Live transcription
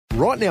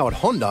Right now at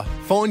Honda,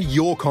 find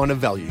your kind of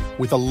value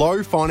with a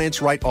low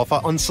finance rate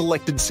offer on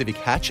selected Civic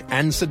hatch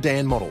and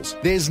sedan models.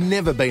 There's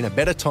never been a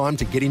better time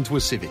to get into a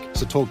Civic,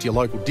 so talk to your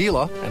local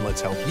dealer and let's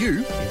help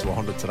you into a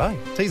Honda today.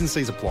 T's and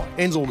C's apply.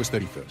 Ends August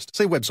 31st.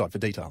 See website for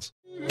details.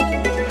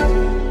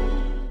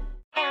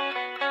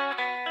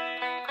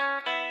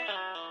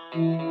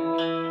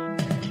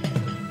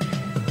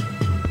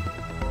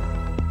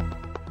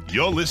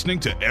 You're listening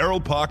to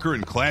Errol Parker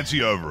and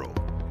Clancy Overall,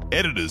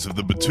 editors of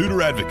the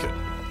Batuta Advocate,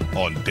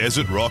 on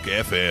Desert Rock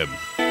FM.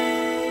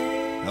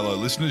 Hello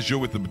listeners, you're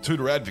with the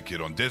Batuta Advocate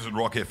on Desert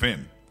Rock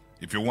FM.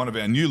 If you're one of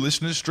our new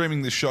listeners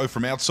streaming this show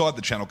from outside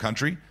the Channel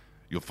Country,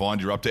 you'll find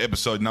you're up to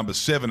episode number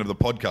 7 of the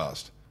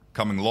podcast,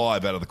 coming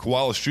live out of the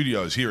Koala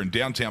Studios here in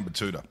downtown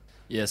Batuta.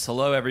 Yes,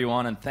 hello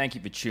everyone and thank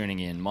you for tuning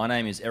in. My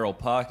name is Errol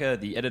Parker,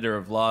 the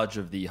editor-at-large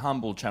of the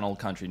humble Channel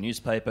Country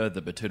newspaper,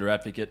 the Batuta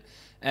Advocate,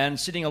 and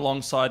sitting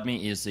alongside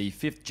me is the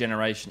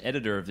 5th-generation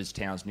editor of this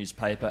town's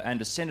newspaper and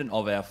descendant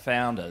of our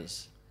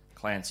founders,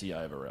 Clancy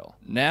Overell.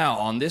 Now,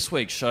 on this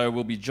week's show,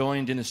 we'll be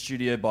joined in the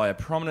studio by a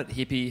prominent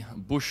hippie,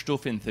 bush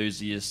stuff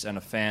enthusiast and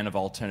a fan of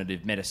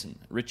alternative medicine,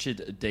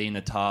 Richard D.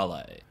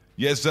 Natale.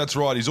 Yes, that's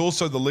right. He's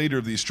also the leader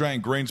of the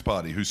Australian Greens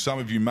Party, who some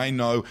of you may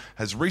know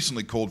has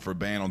recently called for a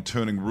ban on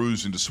turning roux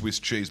into Swiss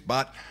cheese.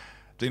 But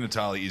Di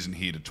Natale isn't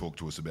here to talk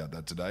to us about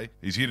that today.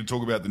 He's here to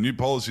talk about the new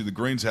policy the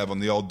Greens have on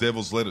the old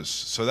devil's lettuce,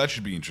 so that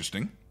should be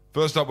interesting.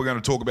 First up, we're going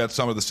to talk about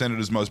some of the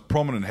Senator's most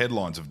prominent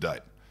headlines of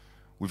date.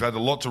 We've had a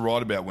lot to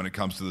write about when it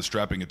comes to the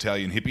strapping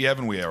Italian hippie,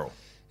 haven't we, Errol?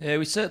 Yeah,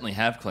 we certainly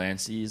have,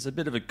 Clancy. He's a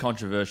bit of a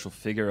controversial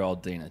figure,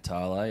 old Di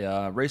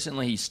Natale.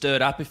 Recently, he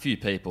stirred up a few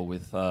people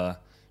with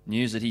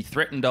news that he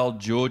threatened old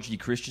Georgie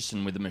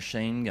Christensen with a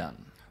machine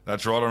gun.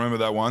 That's right, I remember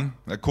that one.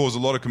 That caused a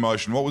lot of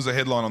commotion. What was the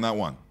headline on that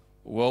one?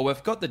 Well,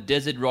 we've got the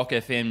Desert Rock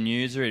FM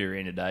newsreader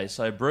in today,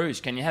 so Bruce,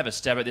 can you have a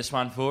stab at this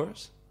one for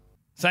us?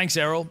 Thanks,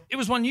 Errol. It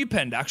was one you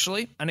penned,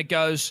 actually, and it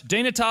goes,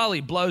 Di Natale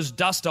blows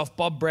dust off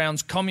Bob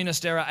Brown's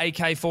communist-era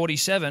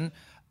AK-47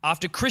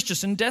 after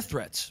Christensen death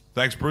threats.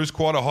 Thanks, Bruce.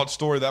 Quite a hot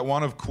story, that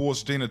one. Of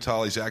course, Di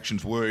Natale's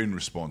actions were in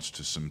response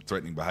to some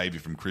threatening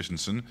behaviour from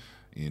Christensen.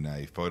 In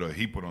a photo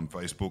he put on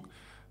Facebook,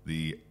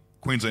 the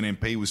Queensland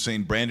MP was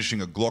seen brandishing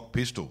a Glock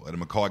pistol at a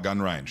Mackay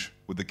gun range,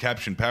 with the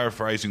caption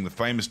paraphrasing the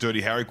famous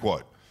Dirty Harry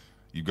quote,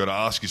 "You've got to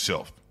ask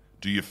yourself,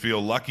 do you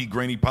feel lucky,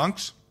 greenie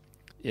punks?"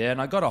 Yeah,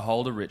 and I got a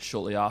hold of Rich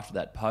shortly after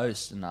that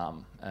post,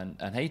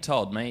 and he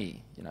told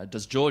me,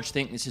 does George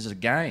think this is a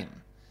game?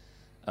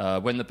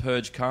 When the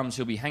purge comes,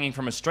 he'll be hanging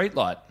from a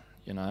streetlight,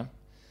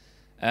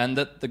 and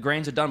that the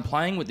Greens are done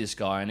playing with this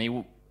guy,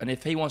 and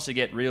if he wants to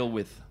get real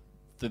with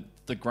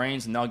the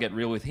Greens, then they'll get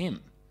real with him.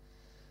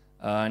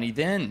 And he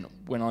then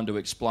went on to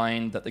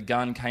explain that the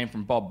gun came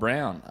from Bob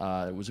Brown.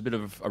 It was a bit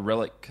of a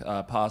relic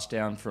passed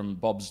down from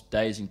Bob's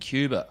days in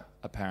Cuba,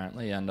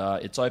 apparently, and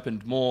it's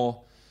opened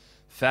more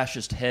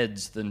fascist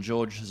heads than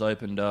George has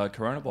opened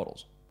Corona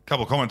bottles.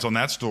 Couple of comments on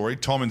that story.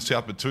 Tom in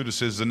South Batuta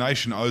says the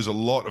nation owes a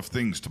lot of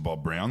things to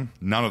Bob Brown,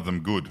 none of them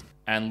good.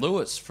 And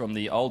Lewis from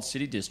the Old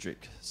City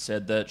District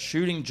said that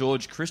shooting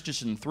George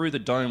Christensen through the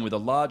dome with a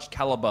large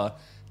caliber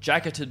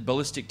jacketed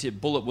ballistic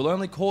tip bullet will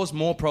only cause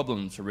more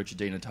problems for Richard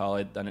Di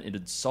Natale than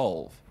it'd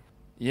solve.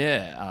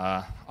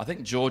 Yeah, I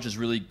think George has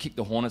really kicked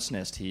the hornet's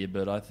nest here,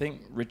 but I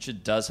think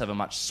Richard does have a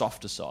much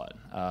softer side,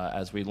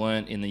 as we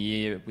learnt in the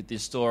year with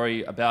this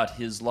story about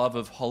his love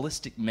of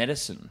holistic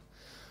medicine.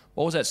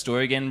 What was that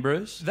story again,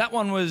 Bruce? That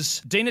one was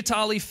Di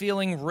Natale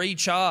feeling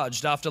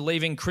recharged after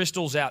leaving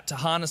crystals out to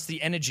harness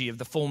the energy of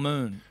the full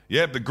moon.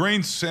 Yep, the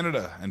Greens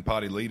senator and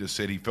party leader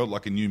said he felt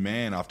like a new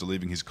man after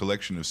leaving his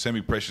collection of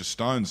semi-precious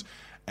stones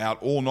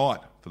out all night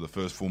for the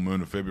first full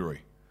moon of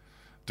February.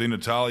 Di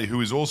Natale,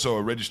 who is also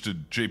a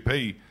registered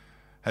GP,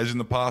 has in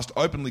the past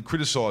openly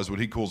criticised what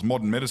he calls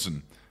modern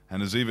medicine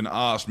and has even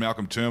asked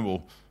Malcolm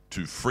Turnbull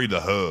to free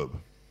the herb.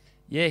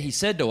 Yeah, he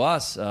said to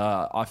us,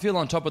 I feel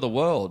on top of the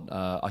world.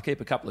 I keep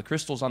a couple of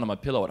crystals under my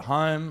pillow at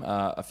home,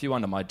 a few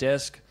under my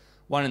desk,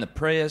 one in the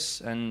Prius,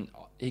 and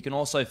he can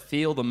also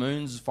feel the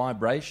moon's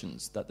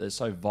vibrations, that they're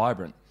so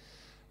vibrant.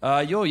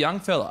 Your young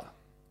fella,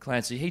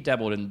 Clancy, he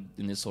dabbled in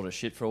this sort of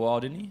shit for a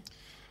while, didn't he?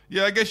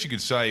 Yeah, I guess you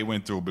could say he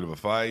went through a bit of a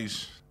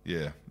phase.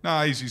 Yeah.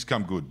 No, he's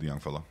come good, the young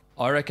fella.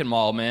 I reckon my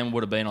old man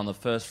would have been on the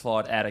first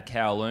flight out of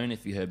Kowloon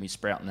if he heard me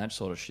sprouting that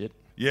sort of shit.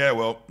 Yeah,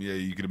 well, yeah,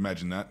 you could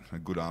imagine that. A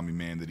good army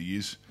man that he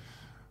is.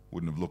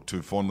 Wouldn't have looked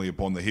too fondly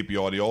upon the hippie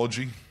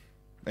ideology.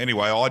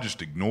 Anyway, I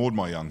just ignored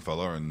my young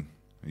fella and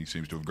he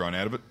seems to have grown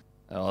out of it.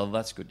 Oh,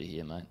 that's good to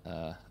hear, mate.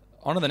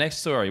 On to the next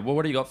story. Well,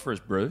 what do you got for us,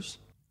 Bruce?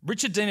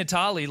 Richard Di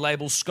Natale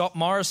labels Scott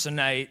Morrison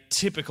a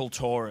typical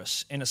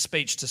Taurus in a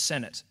speech to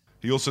Senate.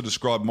 He also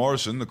described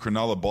Morrison, the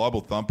Cronulla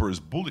Bible thumper, as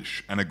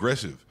bullish and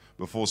aggressive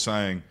before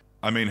saying,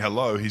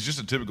 hello, he's just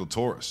a typical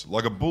Taurus,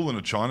 like a bull in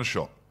a china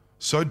shop.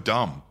 So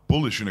dumb,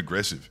 bullish and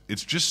aggressive.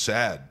 It's just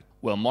sad.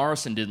 Well,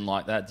 Morrison didn't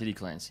like that, did he,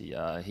 Clancy?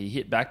 He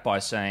hit back by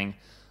saying,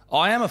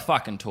 I am a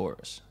fucking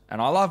Taurus, and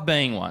I love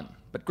being one,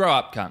 but grow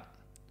up, cunt.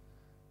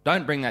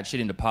 Don't bring that shit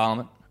into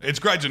Parliament. It's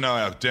great to know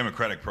our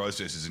democratic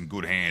process is in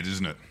good hands,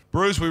 isn't it?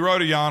 Bruce, we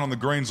wrote a yarn on the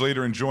Greens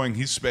leader enjoying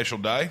his special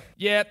day.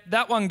 Yeah,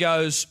 that one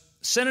goes,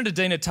 Senator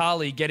Di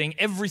Natale getting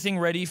everything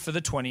ready for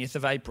the 20th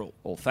of April.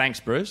 Well, thanks,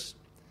 Bruce.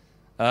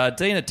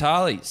 Di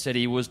Natale said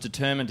he was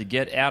determined to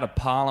get out of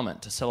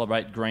Parliament to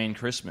celebrate Green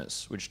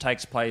Christmas, which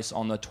takes place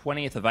on the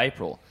 20th of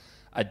April,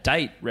 a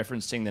date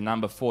referencing the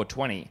number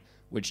 420,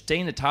 which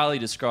Di Natale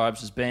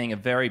describes as being a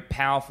very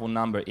powerful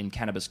number in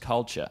cannabis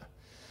culture.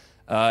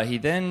 He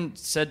then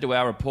said to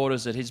our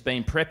reporters that he's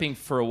been prepping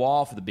for a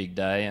while for the big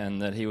day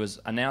and that he was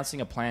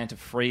announcing a plan to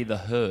free the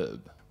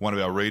herb. One of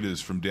our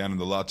readers from down in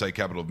the latte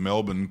capital of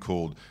Melbourne,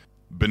 called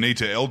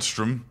Benita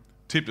Eldstrom,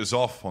 tipped us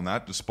off on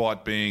that.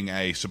 Despite being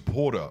a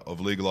supporter of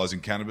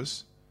legalising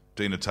cannabis,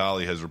 Di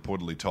Natale has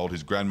reportedly told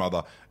his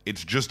grandmother,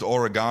 "It's just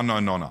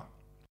oregano, nonna."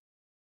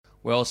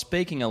 Well,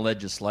 speaking of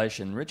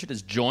legislation, Richard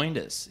has joined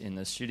us in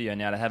the studio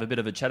now to have a bit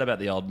of a chat about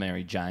the old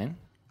Mary Jane.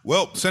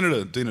 Well,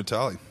 Senator Di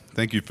Natale,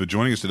 thank you for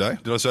joining us today.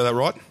 Did I say that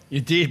right? You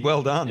did,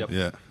 well done. Yep.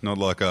 Yeah, not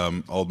like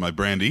old mate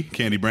Brandy,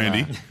 Candy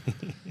Brandy.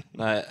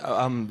 No,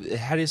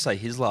 how do you say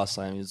his last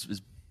name?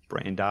 Is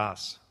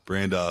Brandas.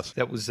 Brandas.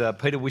 That was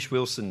Peter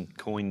Wish-Wilson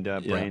coined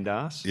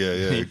Brandas.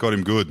 Yeah, got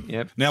him good.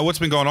 Yep. Now, what's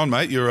been going on,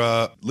 mate?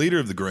 You're leader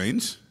of the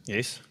Greens,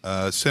 Yes.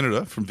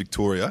 Senator from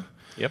Victoria.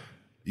 Yep.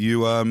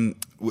 You and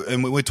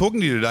we're talking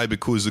to you today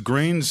because the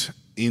Greens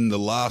in the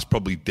last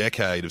probably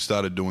decade have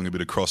started doing a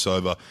bit of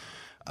crossover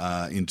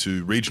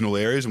into regional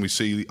areas, and we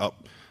see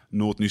up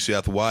north New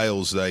South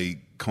Wales, the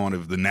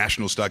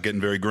nationals start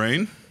getting very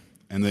green,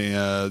 and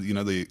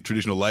the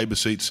traditional Labor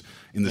seats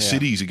in the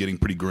cities are getting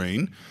pretty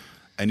green.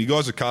 And you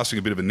guys are casting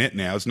a bit of a net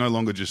now. It's no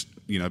longer just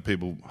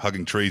people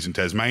hugging trees in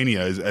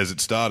Tasmania as it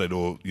started,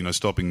 or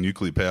stopping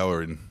nuclear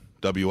power in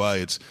WA.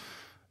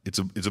 It's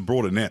a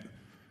broader net.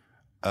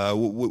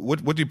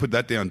 What do you put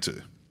that down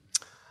to?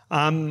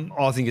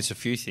 I think it's a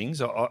few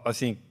things. I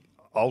think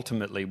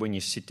ultimately when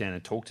you sit down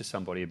and talk to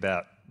somebody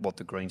about what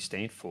the Greens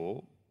stand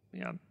for,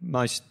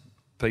 most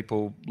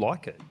people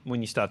like it.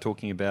 When you start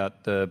talking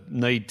about the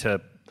need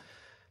to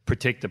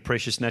protect the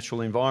precious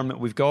natural environment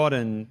we've got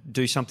and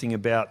do something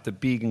about the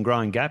big and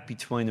growing gap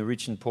between the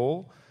rich and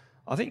poor,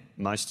 I think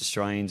most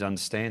Australians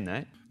understand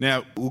that.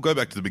 Now, we'll go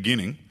back to the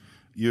beginning.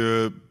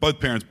 You're both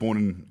parents born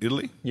in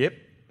Italy? Yep,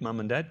 mum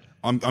and dad.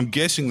 I'm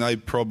guessing they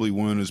probably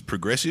weren't as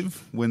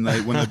progressive when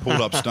they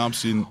pulled up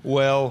stumps in...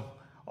 Well,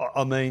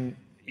 I mean,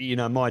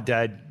 my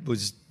dad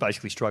was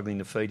basically struggling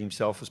to feed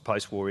himself. It was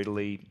post-war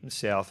Italy,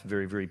 South,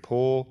 very, very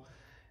poor.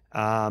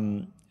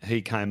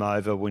 He came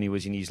over when he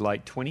was in his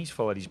late 20s,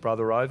 followed his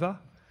brother over,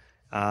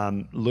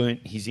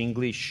 learnt his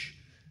English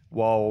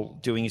while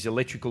doing his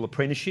electrical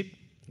apprenticeship,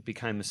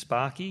 became a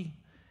sparky.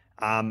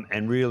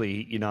 And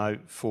really,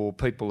 for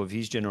people of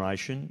his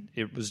generation,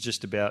 it was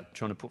just about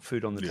trying to put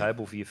food on the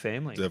table for your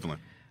family.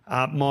 Definitely.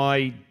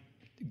 My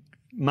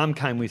mum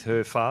came with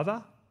her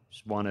father,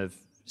 one of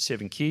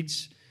 7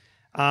 kids.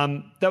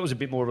 That was a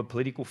bit more of a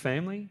political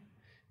family.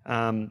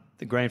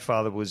 The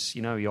grandfather was,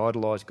 he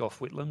idolised Gough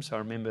Whitlam, so I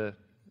remember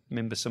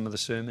some of the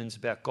sermons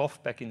about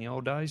Gough back in the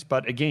old days.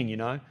 But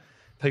again,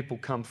 people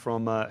come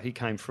from, he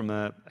came from,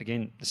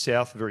 again, the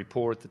South, very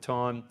poor at the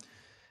time.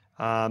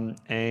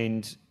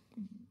 And,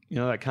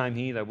 they came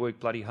here, they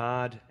worked bloody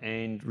hard,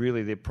 and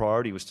really their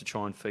priority was to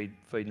try and feed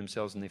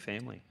themselves and their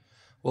family.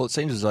 Well, it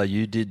seems as though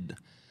you did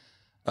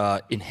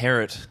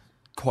inherit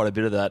quite a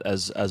bit of that,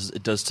 as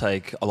it does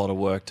take a lot of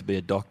work to be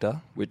a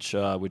doctor, which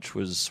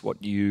was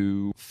what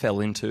you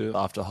fell into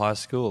after high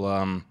school.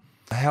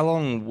 How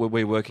long were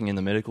we working in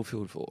the medical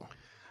field for?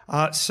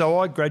 So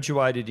I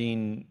graduated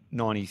in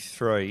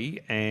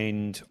 93,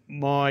 and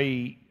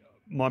my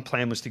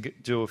plan was to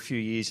do a few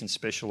years and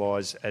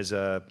specialise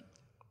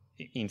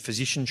in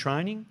physician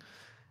training,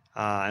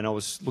 and I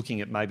was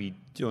looking at maybe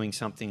doing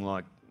something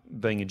like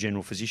being a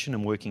general physician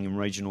and working in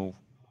regional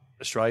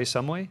Australia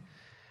somewhere.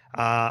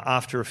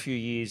 After a few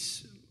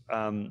years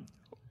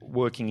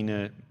working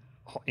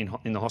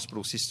in the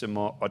hospital system,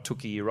 I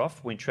took a year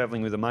off, went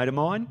travelling with a mate of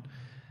mine,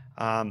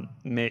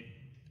 met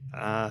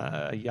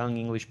a young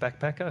English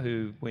backpacker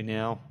who we're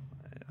now,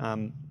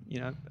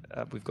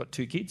 we've got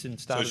 2 kids and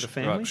started a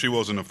family. Right, she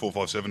wasn't a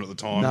 457 at the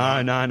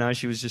time? No.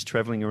 She was just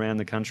travelling around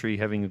the country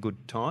having a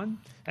good time.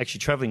 Actually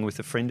travelling with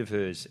a friend of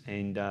hers,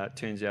 and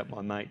turns out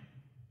my mate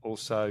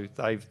also,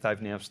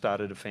 they've now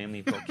started a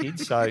family, got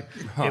kids. So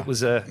it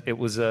was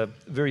a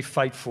very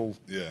fateful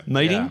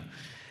meeting.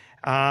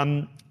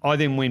 Yeah. I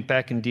then went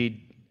back and did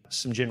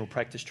some general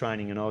practice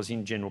training, and I was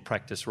in general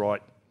practice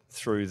right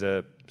through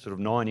the sort of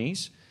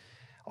 90s.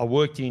 I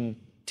worked in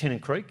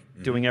Tennant Creek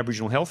doing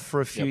Aboriginal health for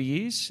a few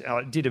years.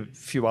 I did a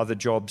few other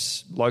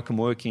jobs, locum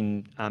work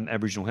in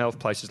Aboriginal health,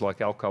 places like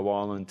Alco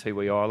Island,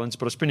 Tiwi Islands,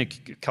 but I spent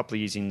a couple of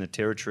years in the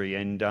Territory,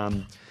 and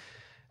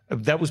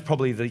that was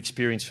probably the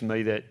experience for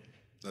me that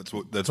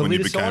That's when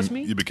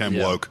you became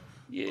woke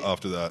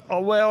after that.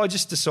 Oh, well, I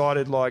just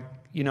decided,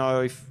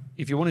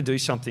 if you want to do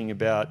something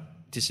about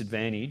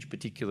disadvantage,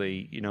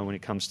 particularly, when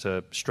it comes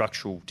to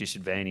structural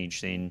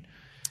disadvantage, then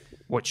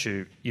what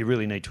you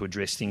really need to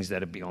address things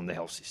that are beyond the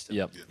health system.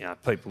 Yep. You know,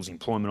 people's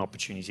employment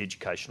opportunities,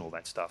 education, all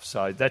that stuff.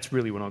 So that's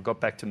really when I got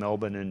back to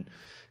Melbourne and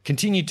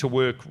continued to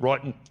work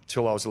right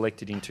until I was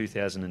elected in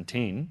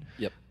 2010.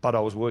 Yep. But I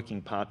was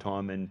working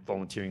part-time and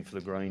volunteering for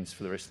the Greens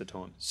for the rest of the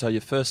time. So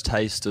your first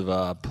taste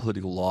of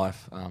political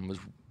life was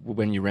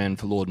when you ran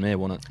for Lord Mayor,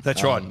 wasn't it?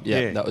 That's right,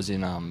 yeah. That was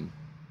in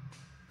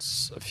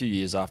a few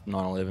years after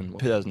 9/11,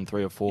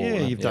 2003 or 4. Yeah,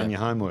 wasn't it? you've done your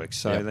homework,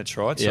 so that's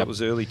right. So Yep. it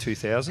was early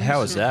 2000s. How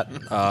was that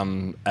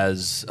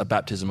as a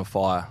baptism of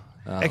fire?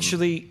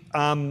 Actually,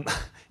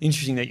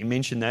 interesting that you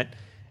mentioned that.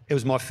 It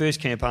was my first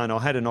campaign. I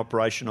had an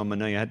operation on my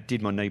knee. I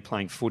did my knee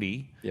playing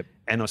footy. Yep.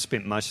 And I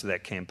spent most of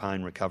that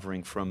campaign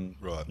recovering from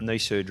Right. knee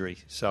surgery.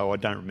 So I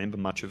don't remember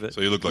much of it.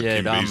 So you look like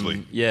Kim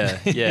Beazley.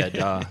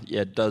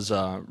 It does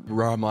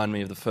remind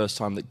me of the first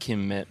time that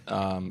Kim met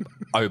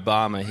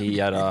Obama. He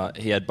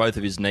had both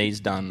of his knees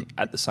done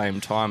at the same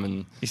time,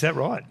 and Is that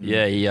right?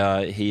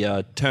 yeah, he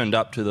turned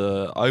up to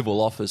the Oval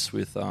Office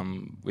with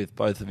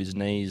both of his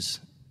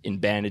knees in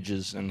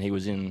bandages, and he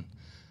was in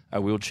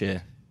a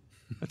wheelchair.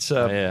 It's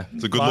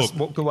It's a good look.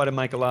 What good way to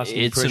make a lasting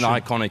It's impression.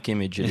 an iconic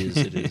image. It is.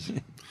 It is.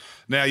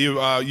 Now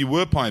you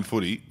were playing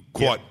footy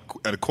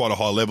at quite a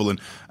high level,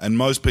 and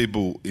most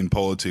people in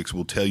politics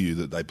will tell you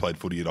that they played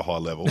footy at a high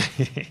level.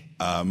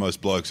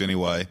 Most blokes,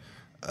 anyway.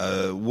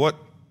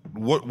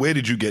 Where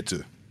did you get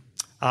to?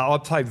 I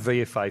played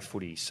VFA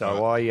footy.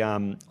 So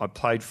I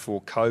played for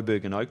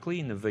Coburg and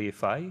Oakley in the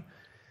VFA.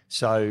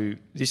 So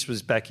this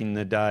was back in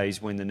the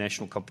days when the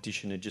national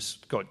competition had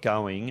just got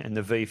going, and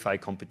the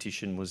VFA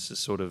competition was a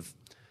sort of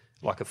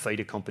like a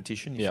feeder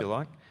competition, if you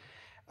like.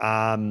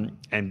 And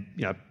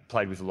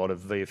played with a lot of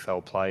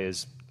VFL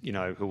players,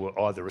 who were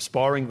either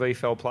aspiring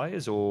VFL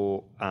players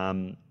or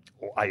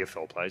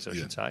AFL players, I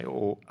should say,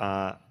 or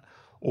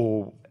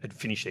had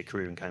finished their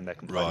career and came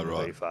back and played in the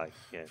VFA.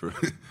 Yeah.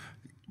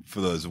 For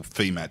those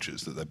fee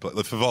matches that they play.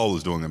 The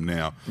Favola's doing them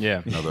now.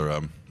 Yeah.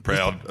 Another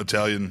proud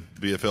Italian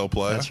VFL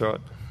player. That's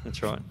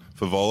right.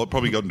 Favola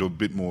probably got into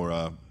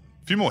a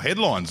few more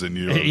headlines than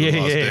you over the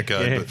last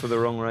decade. But for the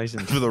wrong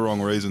reasons. For the wrong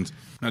reasons.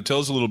 Now, tell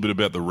us a little bit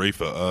about the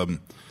reefer.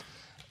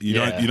 You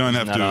don't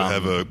have to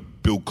have a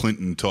Bill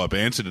Clinton type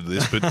answer to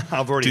this, but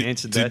I've already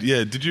answered that.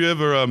 Did you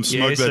ever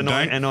smoke that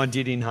dank? And I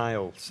did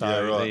inhale.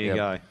 So there you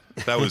go.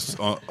 That was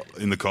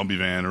in the combi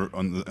van or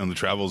on the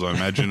travels, I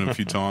imagine, a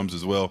few times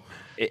as well.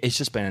 It's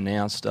just been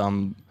announced.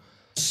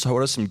 So what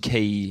are some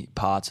key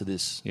parts of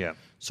this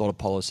sort of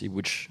policy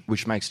which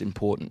makes it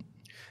important?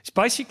 It's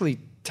basically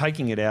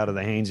taking it out of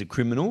the hands of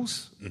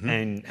criminals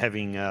and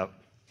having a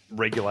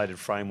regulated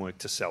framework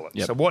to sell it.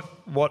 Yep. So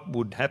what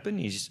would happen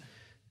is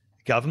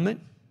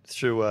government,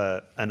 through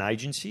an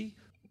agency,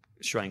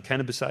 Australian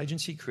Cannabis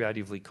Agency,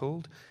 creatively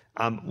called,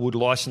 would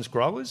licence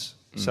growers.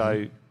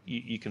 So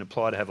you can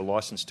apply to have a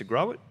licence to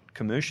grow it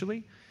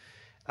commercially.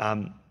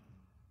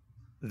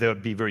 There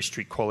would be very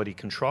strict quality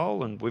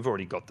control, and we've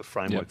already got the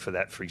framework for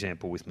that, for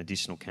example, with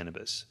medicinal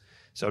cannabis.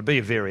 So it would be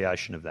a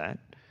variation of that.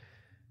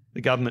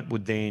 The government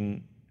would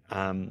then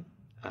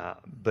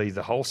be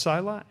the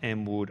wholesaler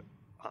and would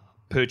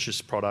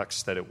purchase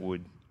products that it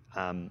would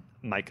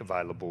make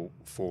available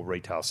for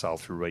retail sale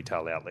through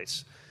retail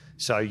outlets.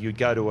 So you'd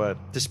go to a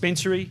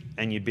dispensary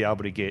and you'd be able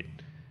to get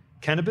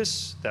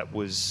cannabis that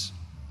was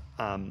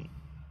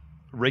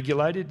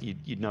regulated.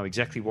 You'd know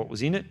exactly what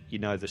was in it.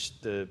 You'd know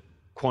the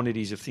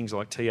quantities of things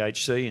like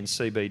THC and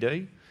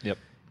CBD. Yep.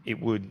 It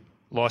would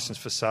license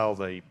for sale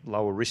the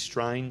lower risk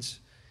strains,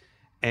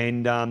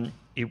 and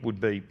it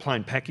would be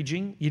plain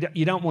packaging.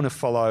 You don't want to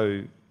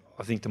follow,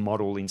 I think, the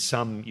model in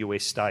some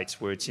US states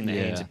where it's in the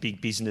hands of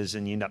big business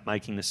and you end up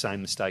making the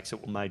same mistakes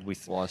that were made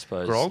with I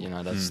suppose grog.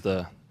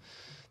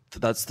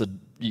 That's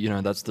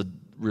the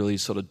really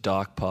sort of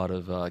dark part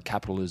of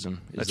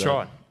capitalism. That's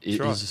right.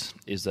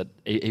 Is that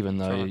even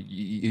though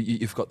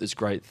you've got this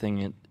great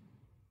thing,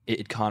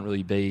 it can't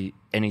really be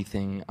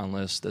anything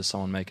unless there's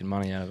someone making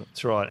money out of it.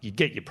 That's right. You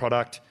get your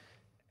product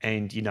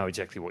and you know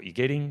exactly what you're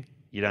getting.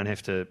 You don't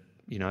have to,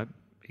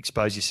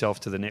 expose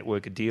yourself to the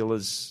network of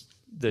dealers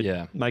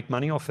that make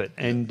money off it.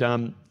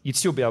 And you'd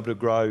still be able to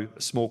grow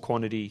a small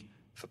quantity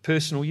for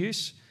personal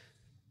use,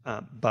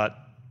 but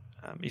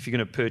if you're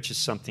going to purchase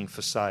something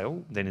for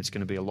sale, then it's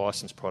going to be a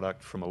licensed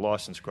product from a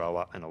licensed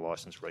grower and a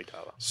licensed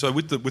retailer. So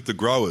with the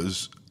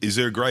growers, is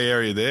there a grey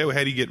area there?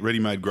 How do you get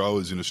ready-made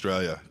growers in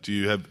Australia?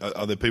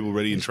 Are there people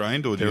ready and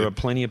trained? Or there are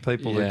plenty of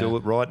people that do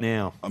it right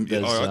now.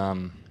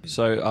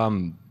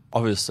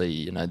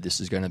 Obviously,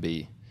 this is going to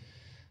be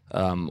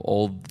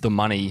all the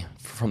money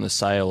from the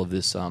sale of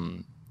this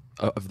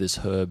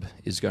herb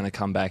is going to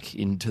come back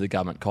into the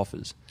government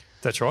coffers.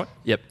 That's right.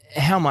 Yep.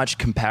 How much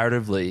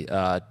comparatively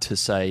to,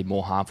 say,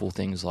 more harmful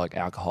things like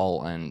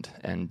alcohol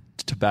and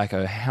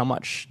tobacco, how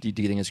much do you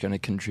think it's going to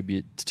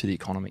contribute to the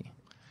economy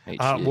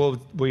each year?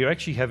 Well, we're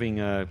actually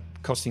having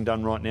costing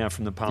done right now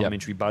from the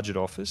Parliamentary Budget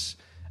Office.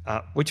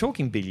 We're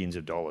talking billions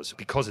of dollars.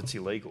 Because it's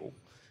illegal,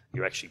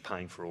 you're actually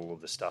paying for all of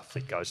the stuff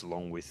that goes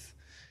along with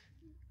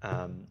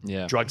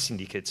drug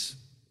syndicates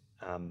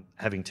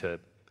having to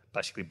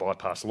basically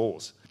bypass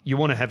laws. You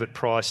want to have it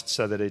priced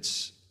so that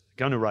it's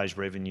going to raise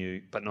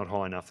revenue, but not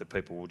high enough that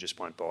people just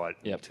won't buy it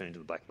Yep. and turn to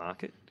the black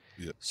market.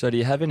 So do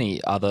you have any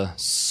other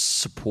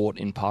support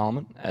in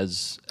Parliament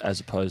as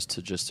opposed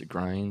to just the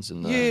Greens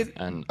and the Yeah.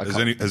 and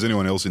Has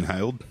anyone else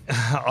inhaled?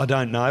 I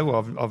don't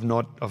know. I've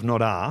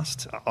not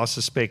asked. I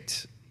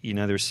suspect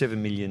there are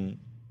 7 million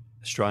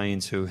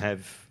Australians who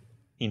have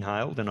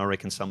inhaled, and I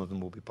reckon some of them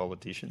will be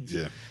politicians.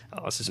 Yeah.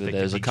 I suspect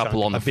There's a big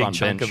couple chunk, on the a big front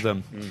chunk bench. of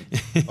them.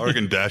 I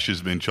reckon Dash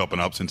has been chopping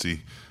up since he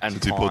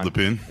pulled the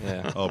pin.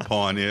 Yeah. Oh,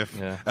 Pine, yeah.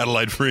 Yeah.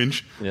 Adelaide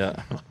Fringe.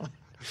 Yeah.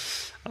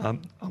 I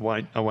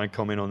won't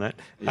comment on that.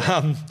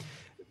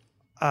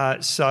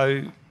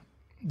 So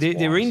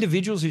there are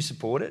individuals who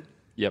support it.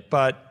 Yep.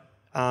 But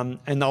and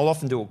they'll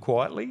often do it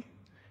quietly.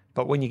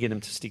 But when you get them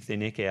to stick their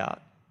neck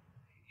out,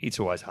 it's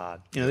always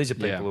hard. These are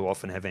people Yeah. who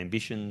often have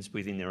ambitions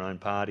within their own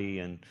party,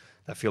 and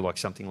they feel like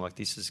something like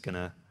this is going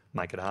to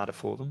make it harder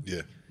for them.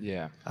 Yeah.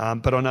 Yeah.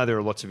 But I know there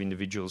are lots of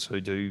individuals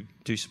who do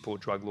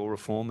support drug law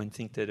reform and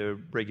think that a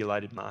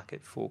regulated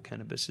market for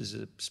cannabis is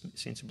a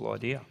sensible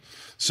idea.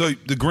 So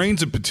the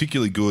Greens are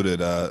particularly good at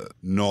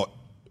not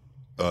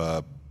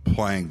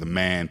playing the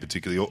man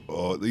particularly.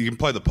 Or you can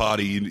play the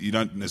party, you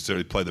don't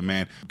necessarily play the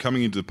man.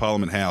 Coming into the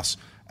Parliament House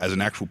as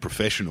an actual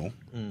professional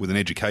with an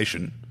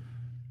education,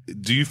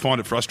 do you find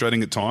it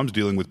frustrating at times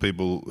dealing with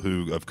people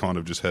who have kind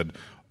of just had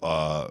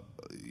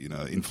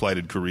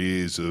inflated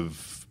careers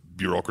of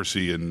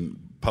bureaucracy and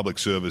public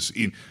service,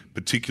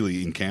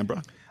 particularly in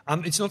Canberra?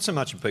 It's not so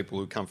much in people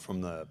who come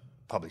from the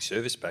public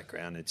service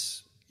background.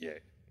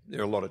 There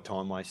are a lot of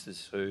time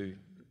wasters who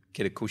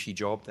get a cushy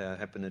job. They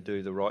happen to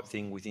do the right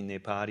thing within their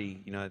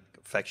party,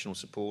 factional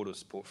support or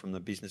support from the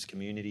business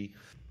community.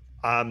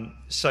 There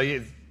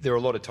are a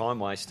lot of time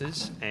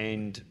wasters,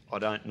 and I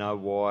don't know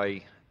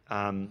why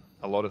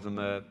a lot of them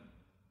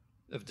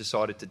have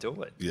decided to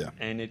do it. Yeah.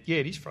 And it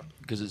is frustrating.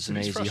 Because it's an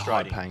easy,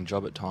 high-paying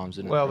job at times,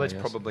 isn't it? Well, I that's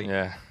guess? probably...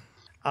 Yeah.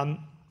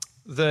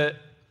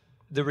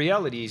 The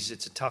reality is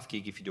it's a tough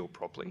gig if you do it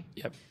properly.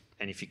 Yep.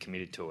 And if you're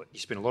committed to it. You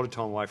spend a lot of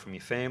time away from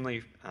your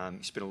family.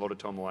 You spend a lot of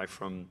time away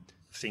from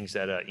things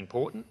that are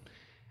important.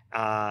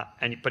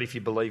 But if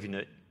you believe in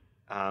it,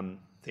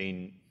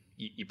 then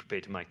you're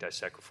prepared to make those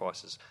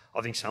sacrifices.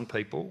 I think some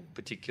people,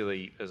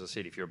 particularly, as I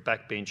said, if you're a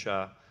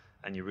backbencher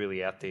and you're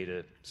really out there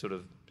to sort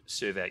of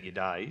serve out your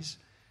days,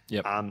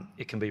 Yep.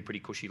 it can be a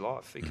pretty cushy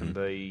life. It can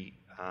be,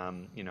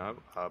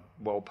 a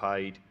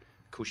well-paid,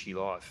 cushy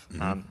life.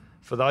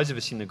 For those of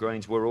us in the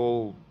Greens, we're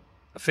all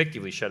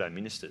effectively shadow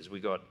ministers.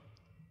 We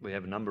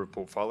have a number of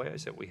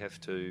portfolios that we have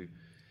to,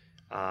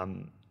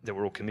 that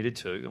we're all committed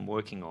to and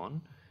working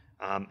on.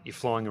 You're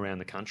flying around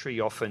the country,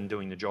 often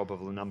doing the job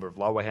of a number of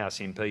lower house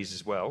MPs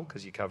as well,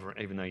 because you cover,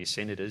 even though you're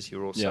senators,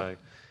 you're also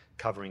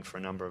covering for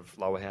a number of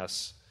lower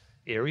house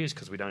areas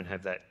because we don't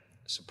have that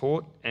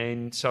support.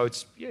 And so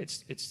it's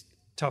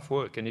tough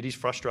work, and it is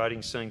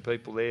frustrating seeing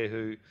people there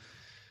who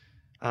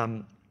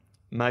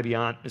maybe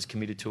aren't as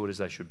committed to it as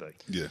they should be.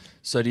 Yeah.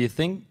 So do you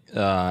think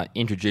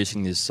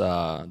introducing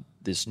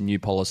this new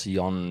policy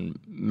on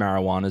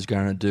marijuana is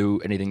going to do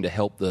anything to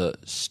help the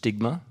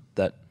stigma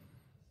that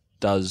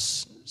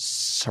does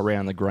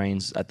surround the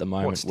Greens at the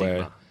moment? What stigma?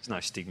 Where There's no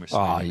stigma.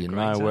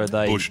 where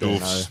they Bush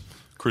doofs,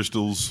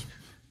 crystals,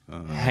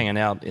 hanging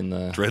out in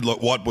the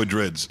dreadlock, white boy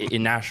dreads.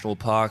 in national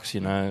parks,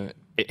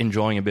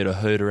 enjoying a bit of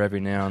hooter every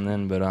now and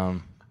then, but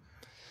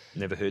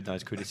Never heard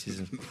those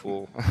criticisms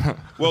before.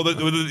 Well,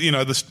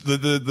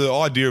 the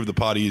idea of the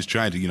party is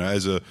changing.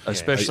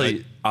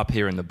 especially up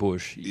here in the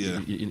bush,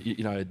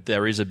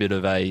 there is a bit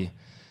of an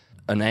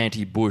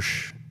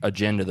anti-Bush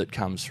agenda that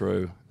comes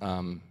through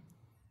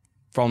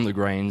from the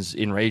Greens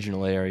in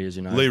regional areas.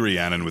 Lee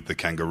Rhiannon with the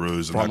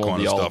kangaroos and from that all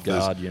kind the of old stuff.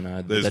 guard,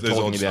 There's they're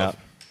talking odd about stuff.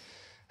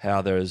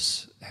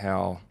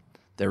 how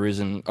there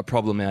isn't a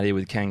problem out here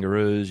with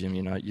kangaroos, and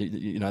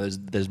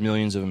there's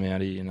millions of them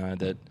out here,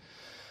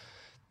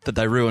 that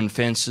they ruin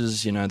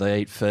fences, they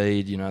eat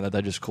feed, that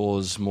they just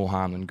cause more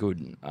harm than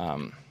good.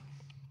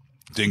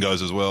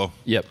 Dingoes as well.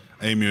 Yep.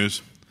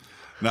 Emus.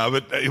 No,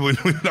 but we're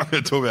not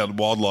going to talk about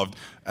wildlife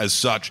as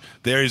such.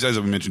 There is, as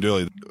I mentioned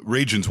earlier,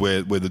 regions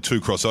where the two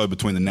cross over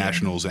between the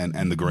Nationals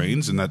and the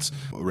Greens, and that's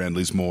around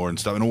Lismore and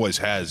stuff, and always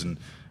has. And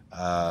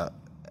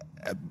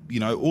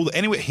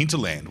anywhere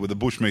hinterland where the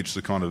bush meets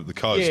the kind of the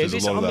coast. Yeah,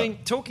 there's a lot of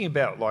that. talking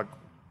about like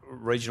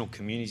regional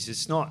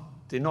communities,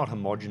 they're not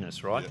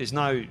homogenous, right? Yeah. There's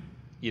no,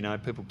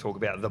 people talk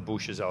about the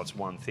bush as though it's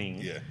one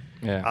thing.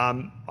 Yeah.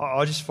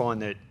 I just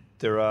find that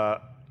there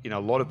are, a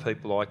lot of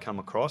people I come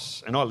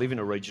across, and I live in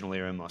a regional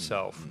area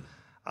myself,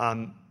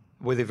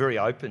 where they're very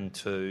open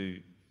to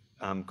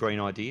green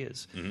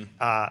ideas.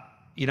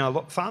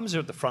 Farmers are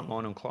at the front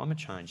line on climate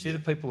change. They're the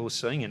people who are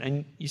seeing it.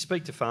 And you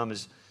speak to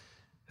farmers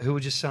who are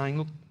just saying,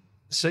 look,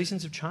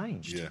 seasons have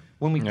changed. Yeah.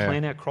 When we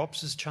plant our crops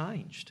has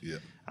changed.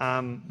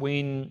 Yeah.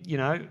 When,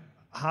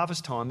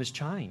 harvest time has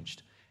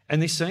changed.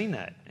 And they're seeing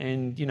that.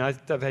 And,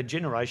 they've had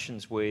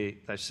generations where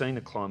they've seen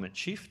the climate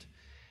shift.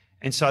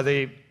 And so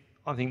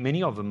I think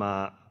many of them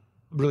are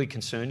really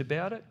concerned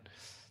about it.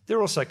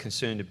 They're also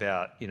concerned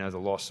about, the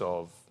loss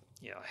of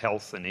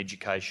health and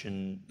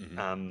education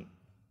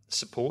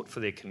support for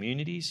their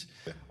communities.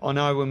 I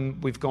know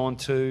when we've gone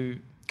to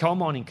coal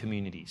mining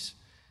communities,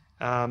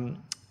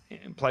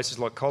 in places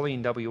like Collie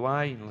in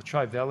WA, in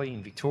Latrobe Valley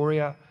in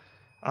Victoria,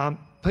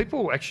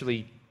 people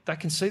actually, they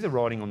can see the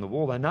writing on the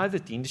wall. They know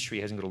that the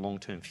industry hasn't got a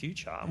long-term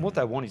future, and what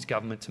they want is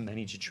government to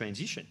manage a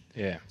transition.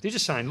 Yeah. They're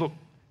just saying, look,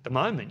 at the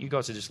moment, you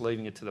guys are just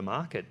leaving it to the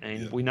market,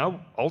 and we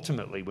know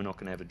ultimately we're not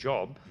going to have a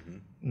job.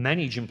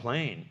 Manage and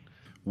plan.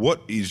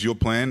 What is your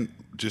plan,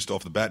 just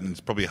off the bat, and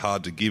it's probably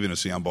hard to give in a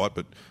soundbite,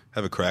 but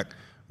have a crack,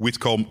 with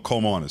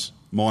coal miners,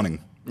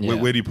 mining? Yeah.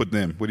 Where do you put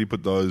them? Where do you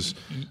put those?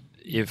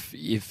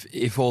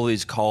 If all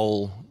these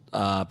coal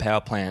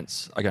power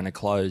plants are going to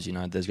close,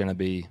 there's going to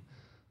be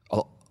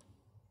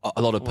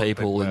a lot of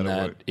people in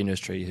that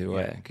industry who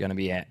are going to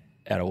be out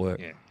of work.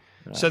 Yeah.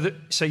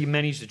 So you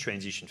manage the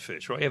transition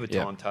first, right? You have a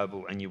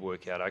timetable and you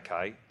work out,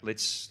 okay,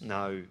 let's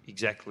know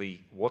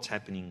exactly what's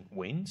happening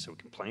when, so we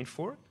can plan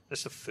for it.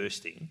 That's the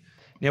first thing.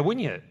 Now, when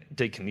you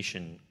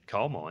decommission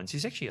coal mines,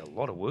 there's actually a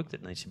lot of work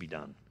that needs to be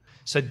done.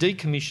 So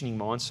decommissioning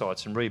mine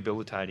sites and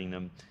rehabilitating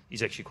them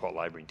is actually quite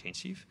labour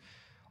intensive.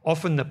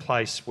 Often the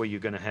place where you're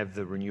going to have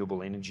the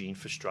renewable energy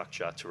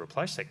infrastructure to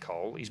replace that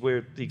coal is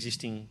where the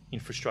existing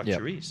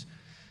infrastructure is.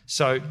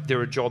 So there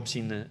are jobs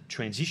in the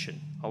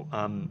transition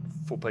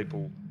for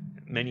people,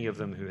 many of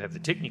them who have the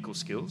technical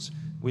skills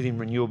within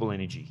renewable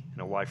energy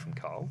and away from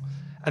coal.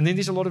 And then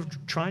there's a lot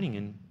of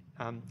training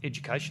and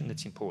education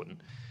that's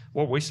important.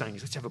 What we're saying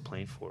is let's have a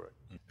plan for it.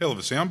 Hell of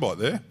a soundbite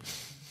there.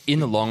 In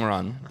the long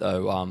run,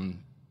 though,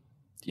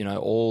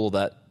 all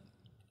that,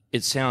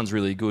 it sounds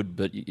really good,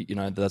 but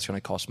that's going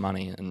to cost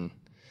money,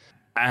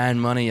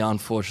 and money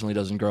unfortunately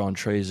doesn't grow on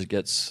trees. It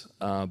gets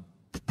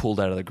pulled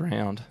out of the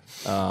ground,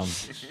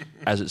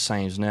 as it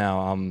seems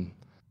now.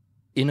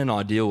 In an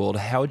ideal world,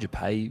 how would you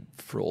pay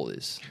for all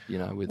this?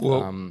 This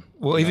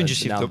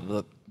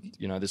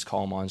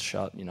coal mine's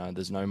shut.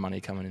 There's no money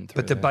coming in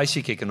through. But the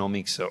basic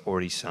economics are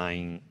already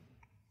saying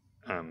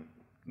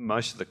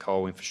most of the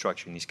coal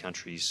infrastructure in this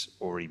country is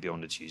already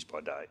beyond its use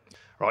by date.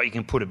 Right, you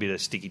can put a bit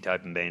of sticky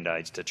tape and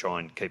band-aids to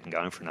try and keep them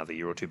going for another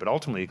year or two, but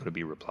ultimately it's got to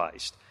be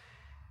replaced.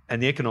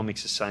 And the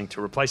economics are saying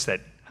to replace that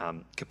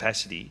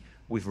capacity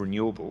with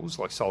renewables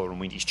like solar and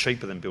wind is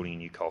cheaper than building a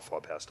new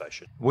coal-fired power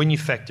station. When you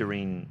factor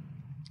in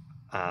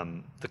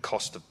the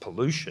cost of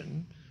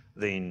pollution,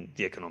 then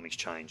the economics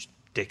changed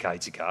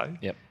decades ago,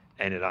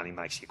 and it only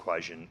makes the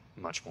equation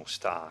much more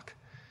stark.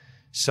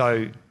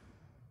 So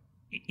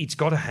it's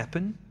got to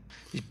happen.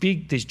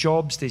 There's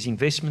jobs, there's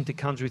investment that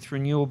comes with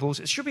renewables.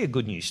 It should be a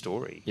good news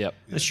story.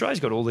 Australia's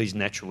got all these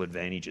natural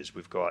advantages.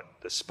 We've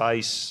got the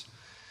space,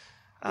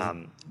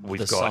 we've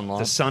got sunlight,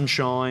 the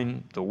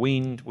sunshine, the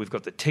wind, we've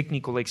got the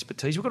technical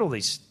expertise. We've got all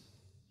these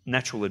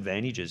natural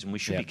advantages, and we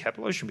should be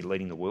capitalised, should be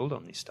leading the world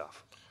on this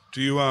stuff.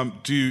 Do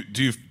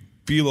you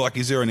feel like,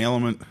 is there an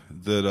element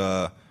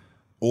that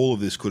all of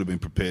this could have been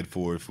prepared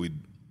for if we'd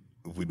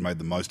made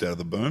the most out of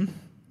the boom?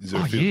 Is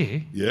there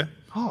yeah?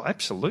 Oh,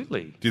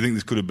 absolutely. Do you think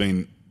this could have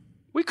been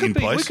We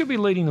could be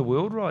leading the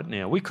world right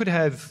now. We could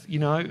have,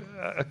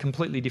 a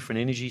completely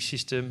different energy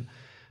system.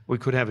 We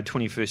could have a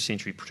 21st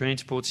century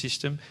transport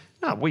system.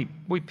 No, we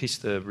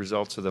pissed the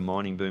results of the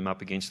mining boom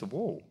up against the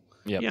wall.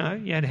 You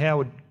had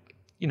Howard,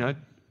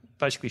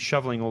 basically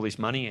shoveling all this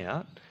money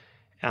out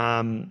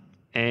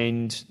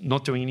and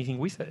not doing anything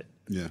with it.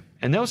 Yeah.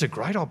 And that was a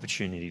great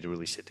opportunity to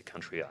really set the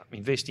country up,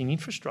 invest in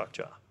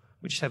infrastructure.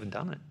 We just haven't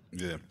done it.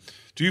 Yeah.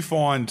 Do you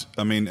find,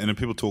 and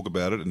people talk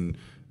about it,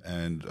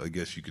 and I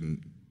guess you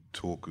can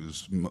talk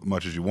as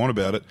much as you want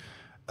about it,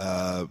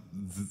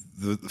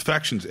 the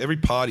factions, every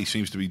party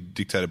seems to be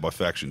dictated by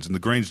factions, and the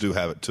Greens do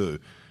have it too.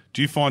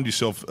 Do you find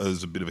yourself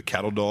as a bit of a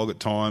cattle dog at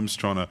times,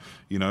 trying to,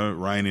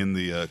 rein in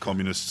the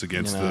communists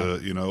against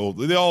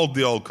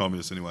the old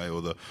communists anyway,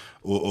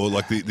 or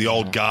like the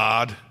old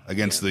guard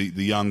against the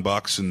young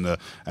bucks and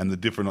the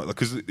different,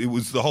 because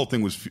the whole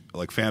thing was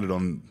like founded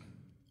on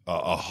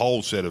a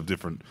whole set of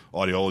different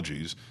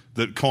ideologies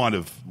that kind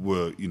of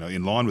were,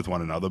 in line with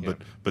one another,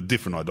 but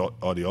different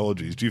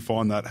ideologies. Do you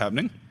find that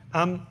happening?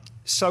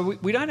 So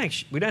we don't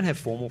have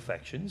formal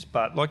factions,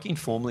 but like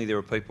informally, there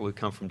are people who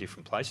come from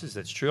different places.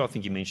 That's true. I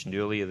think you mentioned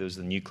earlier there was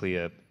the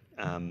nuclear,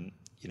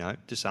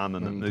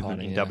 disarmament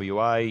movement in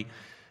WA,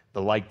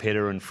 the Lake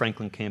Pedder and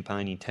Franklin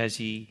campaign in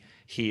Tassie,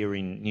 here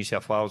in New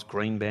South Wales,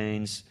 green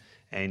bans,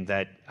 and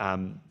that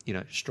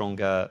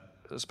stronger,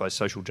 I suppose,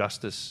 social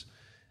justice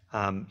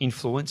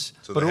influence.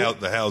 So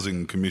the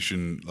housing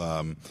commission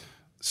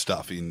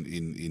stuff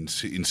in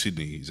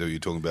Sydney, is that what you're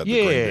talking about?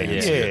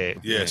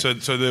 Yeah. So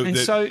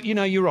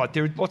you're right.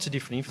 There are lots of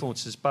different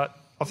influences, but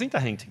I think they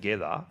hang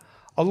together.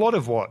 A lot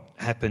of what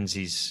happens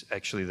is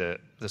actually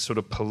the sort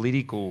of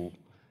political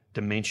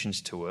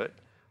dimensions to it,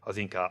 I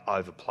think, are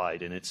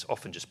overplayed, and it's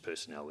often just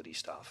personality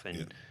stuff.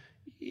 And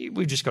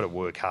we've just got to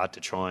work hard to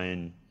try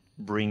and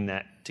bring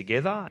that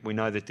together. We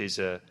know that there's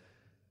a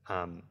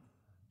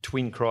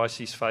twin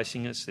crisis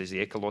facing us. There's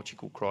the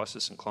ecological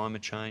crisis and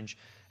climate change,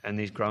 and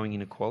there's growing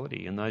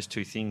inequality. And those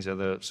two things are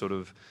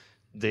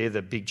they're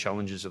the big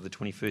challenges of the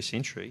 21st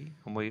century,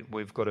 and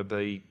we've got to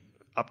be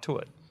up to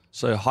it.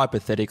 So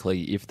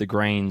hypothetically, if the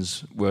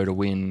Greens were to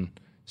win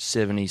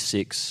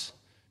 76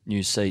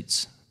 new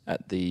seats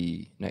at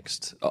the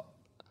next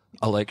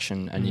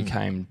election and you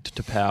came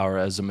to power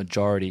as a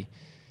majority,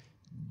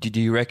 do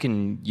you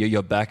reckon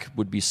your back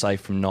would be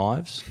safe from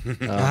knives?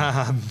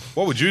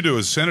 What would you do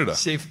as senator?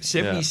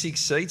 76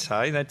 seats,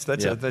 hey? That's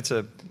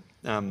a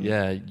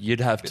you'd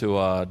have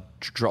to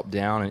drop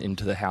down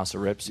into the House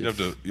of Reps. You'd have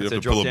to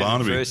drop pull a down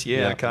Barnaby. First.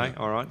 Yeah, okay,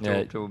 all right.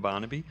 Yeah. Do a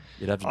Barnaby.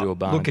 You'd have to do a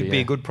Barnaby. Look, it'd be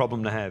a good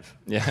problem to have.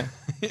 Yeah.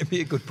 It'd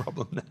be a good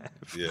problem to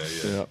have.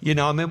 Yeah. You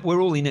know, I mean,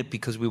 we're all in it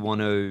because we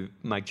want to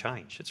make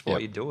change. That's why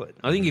you do it.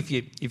 I think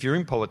if you're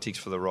in politics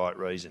for the right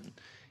reason,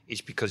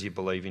 it's because you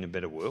believe in a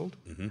better world.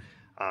 Mm-hmm.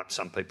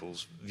 Some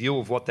people's view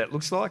of what that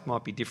looks like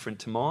might be different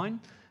to mine,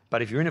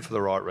 but if you're in it for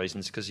the right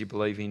reasons, because you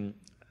believe in,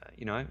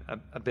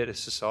 a better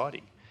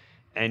society,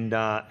 and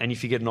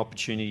if you get an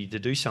opportunity to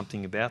do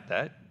something about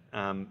that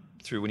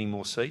through winning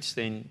more seats,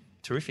 then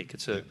terrific.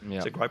 It's a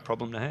great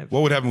problem to have.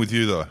 What would happen with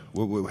you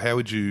though? How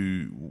would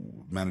you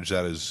manage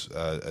that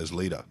as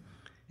leader?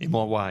 In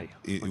what way?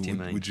 What do you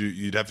mean?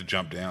 You'd have to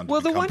jump down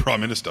to become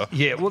Prime Minister.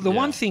 Yeah, well, the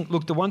one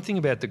thing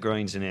about the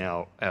Greens and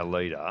our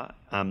leader,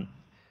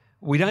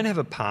 we don't have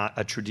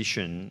a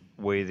tradition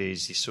where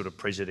there's this sort of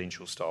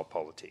presidential style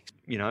politics.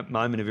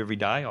 Moment of every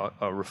day,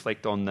 I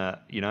reflect on the,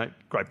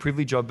 great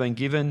privilege I've been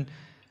given.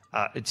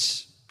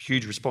 It's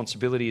huge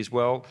responsibility as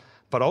well.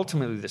 But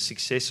ultimately, the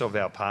success of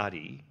our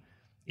party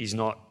is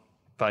not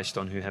based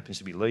on who happens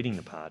to be leading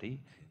the party.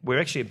 We're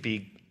actually a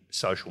big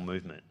social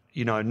movement.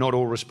 Not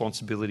all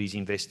responsibility is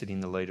invested in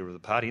the leader of the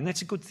party, and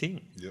that's a good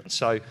thing. Yep.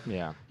 So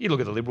you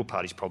look at the Liberal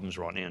Party's problems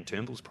right now and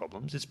Turnbull's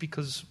problems, it's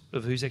because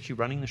of who's actually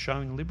running the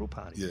show in the Liberal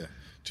Party. Yeah.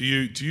 Do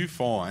you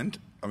find,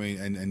 I mean,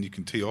 and you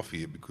can tee off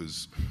here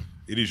because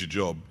it is your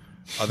job,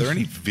 are there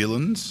any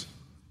villains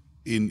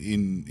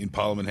in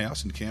Parliament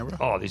House in Canberra?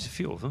 Oh, there's a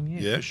few of them,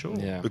 yeah, for sure.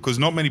 Yeah. Because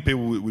not many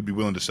people would be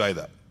willing to say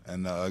that,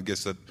 and I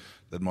guess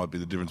that might be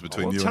the difference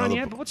between you and other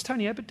people. What's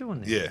Tony Abbott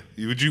doing there?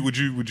 Yeah. Would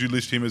you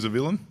list him as a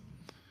villain?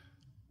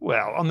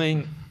 Well, I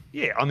mean,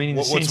 in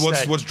the sense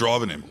what's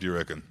driving him? Do you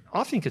reckon?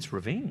 I think it's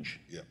revenge.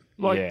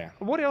 Yeah.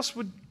 What else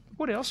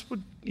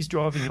is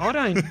driving him? I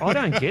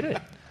don't get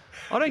it.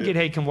 I don't get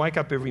how he can wake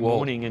up every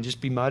morning and just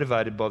be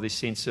motivated by this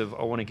sense of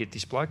I want to get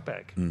this bloke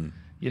back.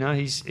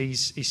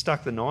 He's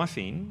stuck the knife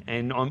in,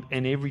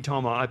 and every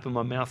time I open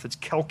my mouth, it's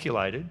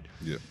calculated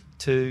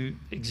to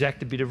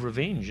exact a bit of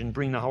revenge and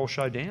bring the whole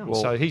show down. Well,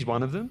 so he's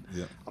one of them.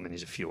 Yeah. I mean,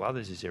 there's a few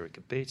others. There's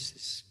Erica Betts,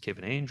 there's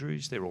Kevin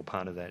Andrews. They're all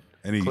part of that.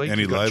 Any You've got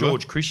Labor?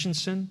 George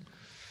Christensen.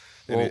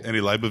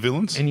 Any Labor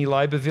villains? Any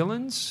Labor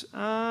villains? There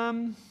are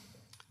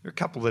a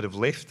couple that have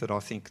left that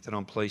I think that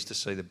I'm pleased to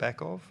see the back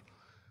of.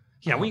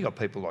 When you got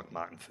people like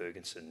Martin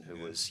Ferguson, who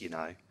was,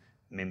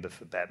 member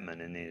for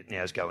Batman and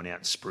now is going out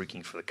and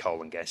spruiking for the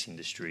coal and gas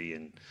industry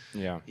and,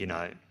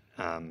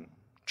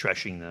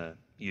 trashing the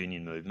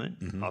union movement.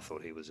 Mm-hmm. I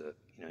thought he was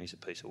he's a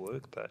piece of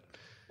work, but...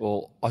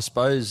 Well, I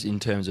suppose in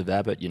terms of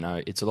Abbott,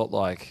 it's a lot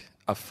like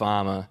a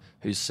farmer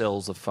who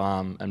sells a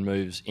farm and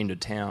moves into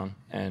town,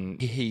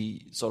 and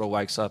he sort of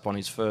wakes up on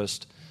his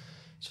first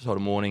sort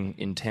of morning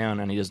in town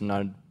and he doesn't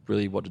know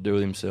really what to do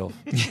with himself.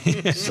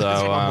 That's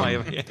one way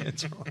of,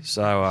 that's right.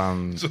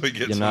 So he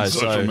gets on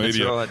social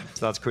media. That's right.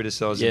 Starts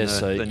criticising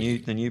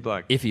the new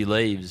bloke. If he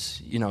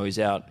leaves, he's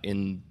out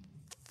in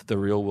the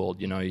real world.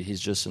 He's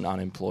just an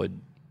unemployed,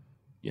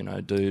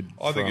 dude.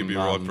 I think he'd be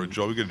right for a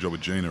job. He'd get a job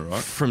with Gina,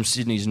 right? From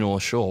Sydney's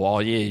North Shore. Oh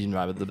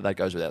yeah, but that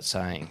goes without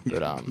saying.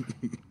 But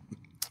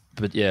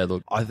but yeah,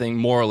 look, I think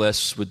more or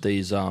less with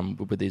these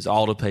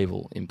older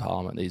people in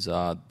Parliament,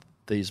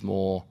 these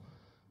more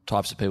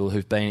types of people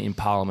who've been in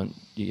Parliament,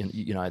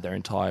 their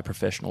entire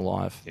professional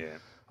life. Yeah.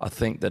 I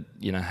think that,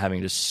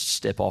 having to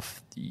step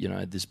off,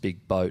 this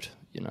big boat,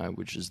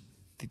 which is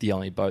the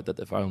only boat that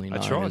they've only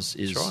known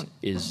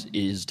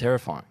is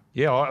terrifying.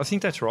 Yeah, I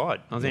think that's right.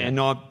 I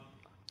think,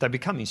 they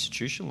become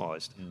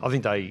institutionalised. I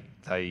think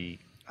they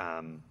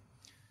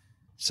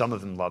some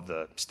of them love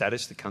the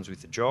status that comes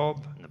with the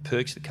job and the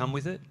perks that come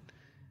with it.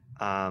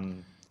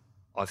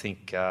 I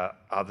think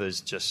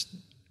others just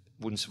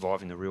wouldn't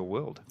survive in the real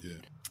world. Yeah.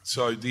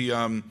 So the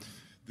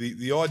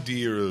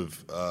idea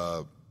of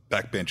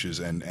backbenchers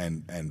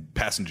and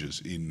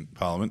passengers in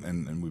Parliament,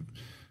 and we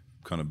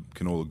kind of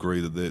can all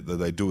agree that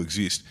they do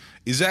exist.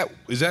 Is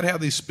that how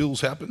these spills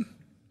happen?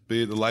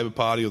 Be it the Labor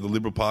Party or the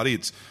Liberal Party,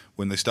 it's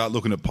when they start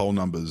looking at poll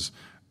numbers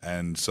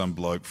and some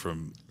bloke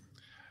from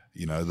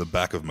the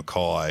back of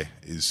Mackay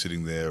is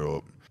sitting there,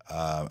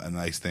 and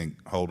they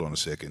think, hold on a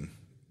second,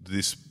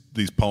 these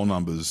poll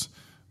numbers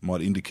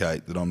might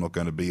indicate that I'm not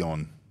going to be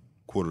on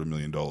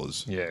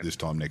 $250,000 this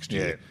time next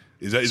year.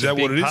 Yeah. Is that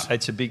what it is?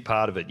 It's a big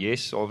part of it,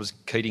 yes.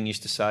 Keating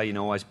used to say,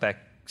 always back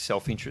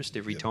self-interest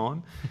every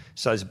time.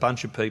 So there's a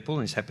bunch of people,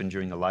 and it's happened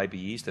during the Labor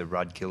years, the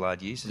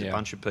Rudd-Gillard years, there's a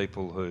bunch of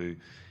people who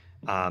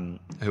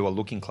are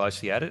looking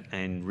closely at it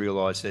and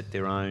realise that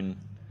their own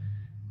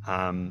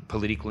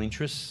political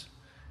interests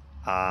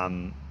are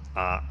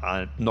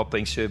not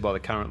being served by the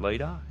current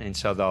leader, and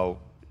so they'll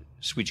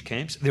switch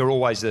camps. They're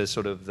always the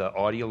sort of the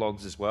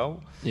ideologues as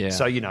well. Yeah.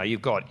 So,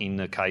 you've got, in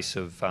the case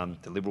of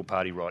the Liberal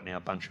Party right now,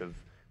 a bunch of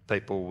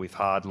people with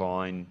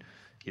hardline,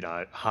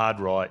 hard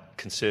right,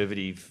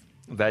 conservative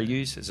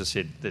values. As I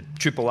said, the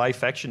AAA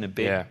faction,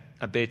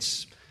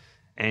 Abetz,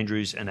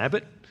 Andrews and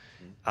Abbott,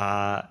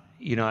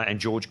 and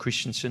George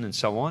Christensen and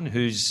so on,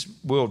 whose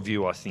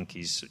worldview I think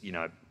is,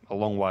 a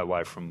long way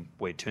away from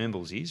where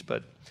Turnbull's is.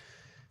 But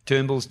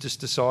Turnbull's just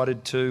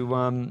decided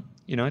to,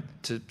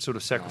 to sort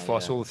of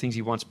sacrifice all the things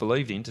he once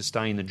believed in to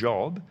stay in the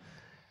job.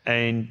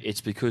 And it's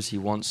because he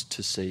wants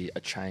to see a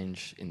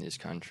change in this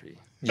country.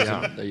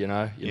 Yeah.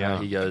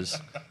 He goes,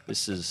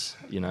 this is,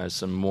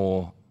 some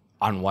more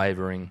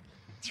unwavering.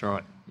 That's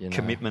right.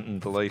 Commitment and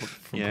belief.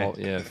 From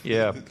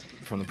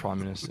the Prime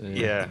Minister.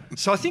 Yeah.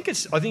 So I think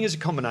it's a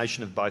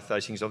combination of both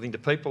those things. I think the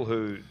people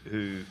who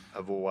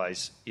have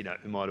always,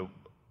 who might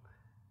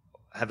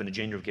have an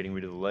agenda of getting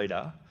rid of the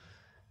leader,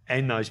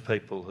 and those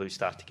people who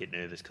start to get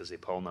nervous because their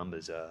poll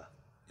numbers are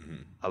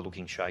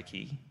looking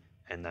shaky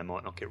and they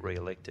might not get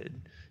re-elected.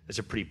 It's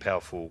a pretty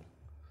powerful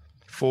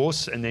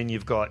force. And then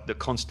you've got the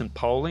constant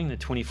polling, the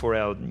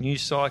 24-hour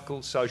news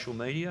cycle, social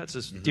media. It's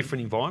a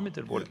different environment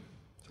than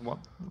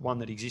one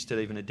that existed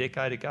even a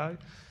decade ago.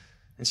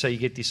 And so you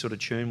get this sort of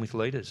churn with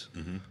leaders.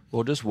 Mm-hmm.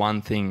 Well, just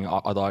one thing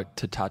I'd like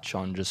to touch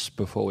on just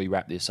before we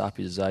wrap this up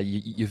is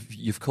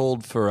you've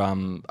called for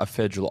a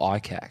federal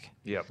ICAC,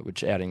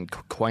 which out in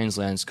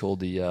Queensland's called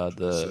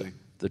the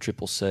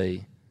Triple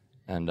C,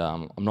 and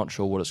I'm not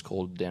sure what it's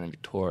called down in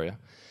Victoria.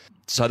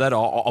 So that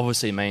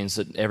obviously means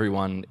that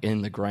everyone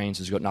in the Greens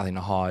has got nothing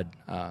to hide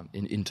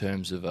in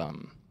terms of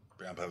brown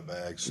paper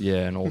bags,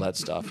 and all that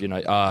stuff.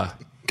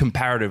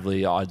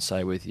 Comparatively, I'd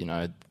say with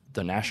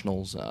the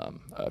Nationals,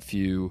 a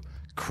few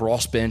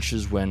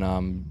crossbenchers when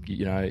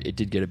it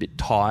did get a bit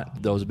tight.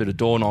 There was a bit of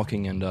door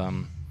knocking and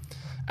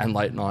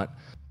late night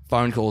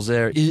phone calls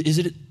there. Is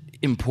it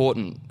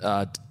important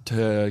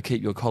to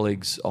keep your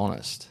colleagues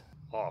honest?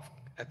 Oh,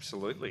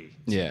 absolutely.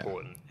 It's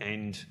important.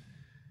 And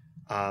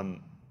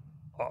I'm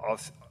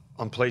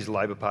pleased the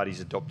Labor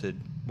Party's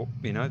adopted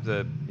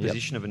the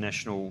position of a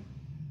national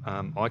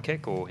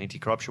ICAC or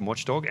anti-corruption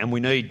watchdog, and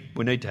we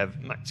need to have,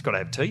 it's got to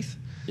have teeth.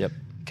 Yep.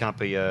 It can't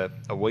be a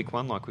weak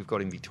one like we've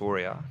got in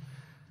Victoria.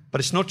 But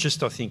it's not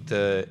just, I think,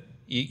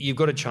 you've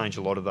got to change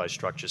a lot of those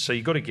structures. So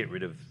you've got to get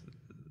rid of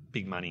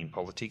big money in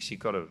politics. You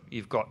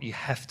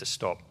have to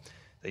stop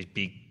these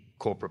big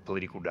corporate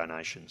political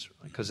donations,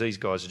 because these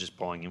guys are just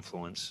buying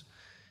influence.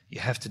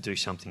 You have to do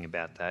something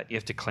about that. You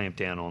have to clamp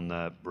down on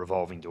the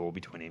revolving door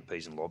between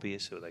MPs and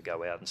lobbyists, so they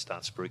go out and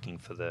start spruiking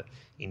for the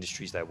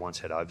industries they once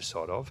had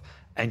oversight of.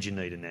 And you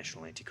need a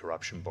national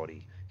anti-corruption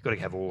body. You've got to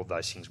have all of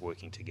those things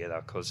working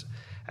together, because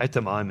at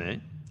the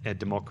moment our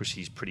democracy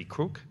is pretty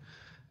crook.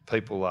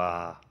 People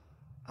are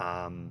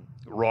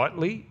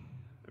rightly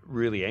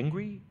really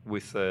angry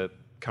with the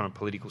current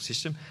political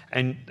system,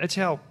 and that's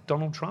how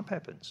Donald Trump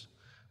happens.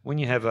 When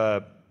you have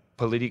a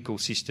political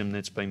system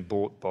that's been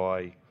bought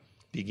by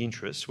big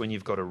interests, when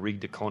you've got a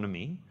rigged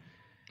economy,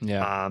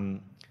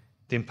 then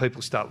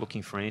people start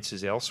looking for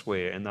answers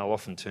elsewhere, and they'll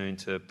often turn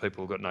to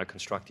people who've got no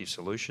constructive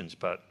solutions,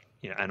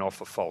 and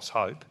offer false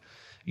hope.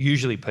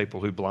 Usually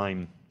people who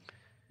blame,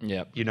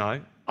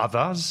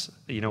 others,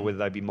 whether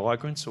they be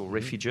migrants or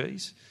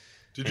refugees.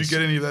 Did you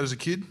get any of that as a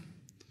kid?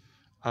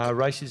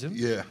 Racism?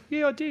 Yeah.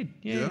 Yeah, I did.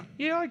 Yeah.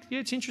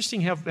 It's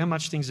interesting how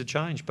much things have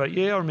changed. But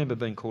I remember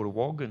being called a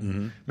wog,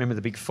 and remember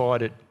the big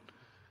fight at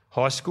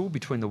high school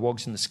between the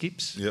wogs and the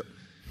skips. Yep.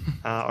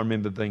 I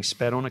remember being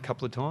spat on a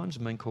couple of times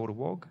and being called a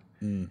wog.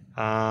 And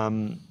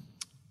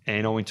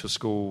I went to a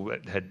school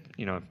that had,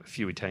 a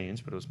few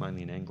Italians, but it was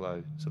mainly an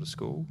Anglo sort of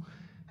school.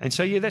 And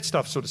so, that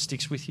stuff sort of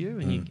sticks with you,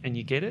 and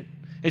you get it.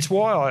 It's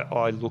why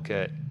I look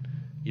at,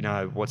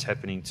 what's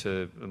happening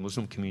to the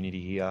Muslim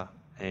community here,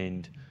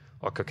 and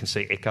I can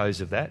see echoes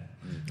of that.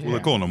 Well,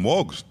 they're calling them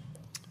wogs.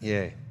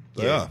 Yeah.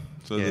 They are.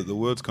 So the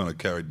word's kind of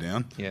carried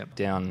down. Yeah.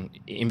 Down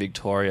in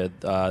Victoria,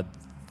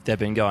 they've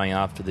been going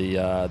after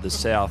the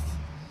South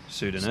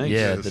Sudanese.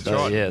 Yeah, that's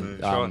right.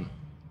 Right.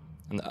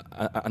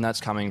 And that's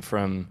coming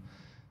from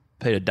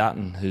Peter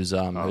Dutton, who's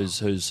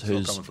it's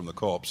not coming from the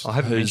cops. I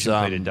haven't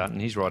mentioned Peter Dutton.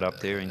 He's right up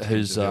there in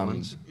terms of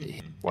villains.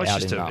 Well,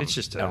 it's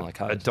just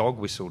a dog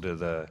whistle to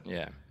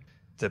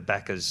the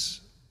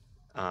backers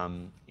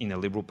in the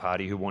Liberal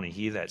Party who want to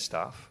hear that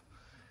stuff.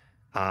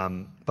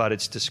 But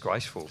it's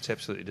disgraceful. It's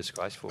absolutely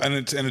disgraceful. And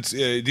it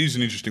is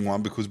an interesting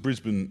one, because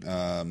Brisbane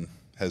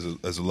has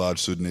a large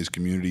Sudanese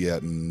community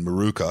out in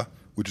Maruka,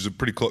 which is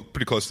pretty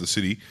close to the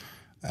city,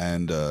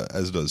 and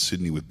as does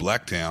Sydney with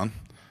Blacktown.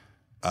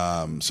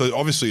 So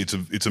obviously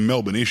it's a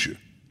Melbourne issue.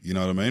 You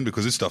know what I mean?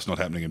 Because this stuff's not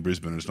happening in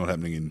Brisbane, and it's not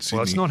happening in Sydney.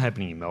 Well, it's not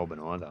happening in Melbourne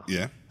either.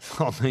 Yeah.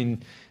 I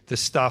mean, the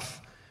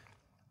stuff,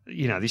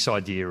 this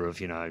idea of,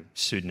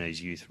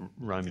 Sudanese youth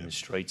roaming the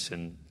streets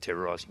and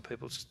terrorising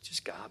people, it's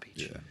just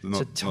garbage. Yeah, it's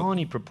a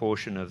tiny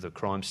proportion of the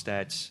crime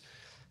stats.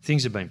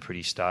 Things have been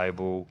pretty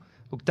stable.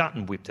 Look,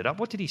 Dutton whipped it up.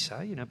 What did he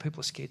say? You know,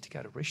 people are scared to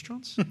go to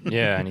restaurants.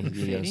 Yeah, and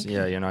he goes,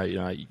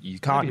 you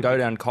can't go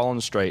down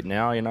Collins Street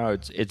now. You know,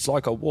 it's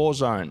like a war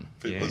zone.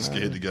 People are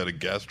scared to go to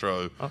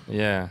gastro.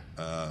 Yeah.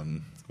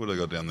 What do I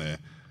got down there?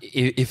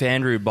 If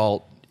Andrew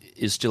Bolt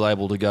is still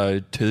able to go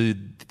to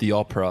the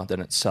opera, then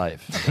it's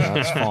safe.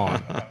 It's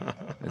fine.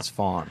 It's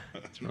fine.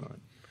 That's right.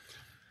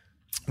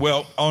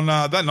 Well, on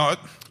that note,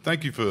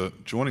 thank you for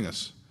joining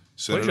us,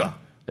 Senator. Pleasure.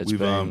 It's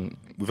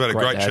We've had a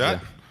great great to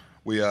have chat.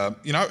 We,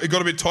 it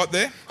got a bit tight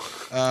there,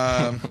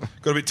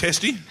 got a bit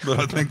testy, but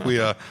I think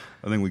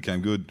we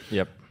came good.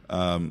 Yep.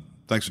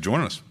 Thanks for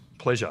joining us.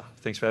 Pleasure.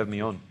 Thanks for having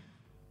me on.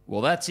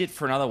 Well, that's it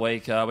for another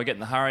week. We're getting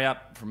the hurry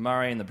up from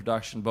Murray in the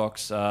production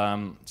box,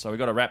 so we've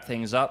got to wrap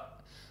things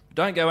up.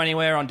 Don't go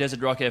anywhere on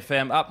Desert Rock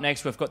FM. Up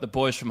next, we've got the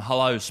boys from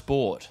Hello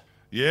Sport.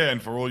 Yeah,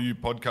 and for all you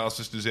podcast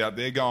listeners out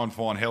there, go and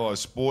find Hello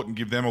Sport and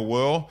give them a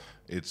whirl.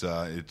 It's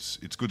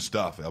good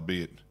stuff,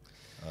 albeit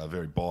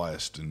very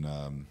biased and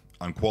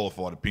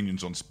unqualified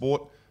opinions on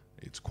sport.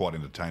 It's quite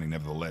entertaining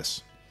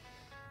nevertheless.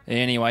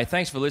 Anyway,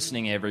 thanks for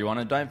listening, everyone,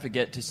 and don't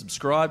forget to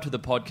subscribe to the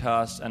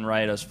podcast and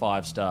rate us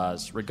 5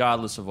 stars,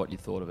 regardless of what you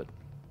thought of it.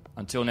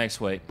 Until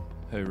next week,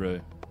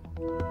 hooroo.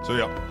 See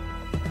ya.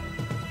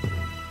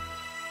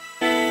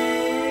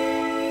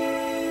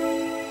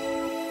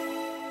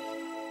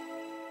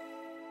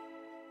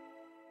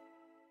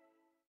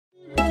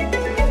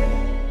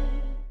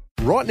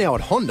 Right now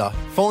at Honda,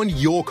 find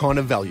your kind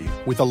of value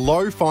with a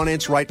low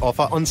finance rate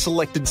offer on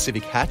selected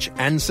Civic hatch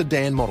and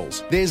sedan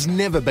models. There's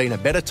never been a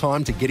better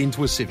time to get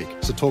into a Civic,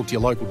 so talk to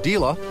your local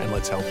dealer and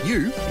let's help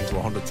you into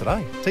a Honda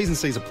today. T's and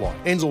C's apply.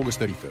 Ends August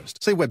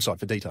 31st. See website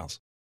for details.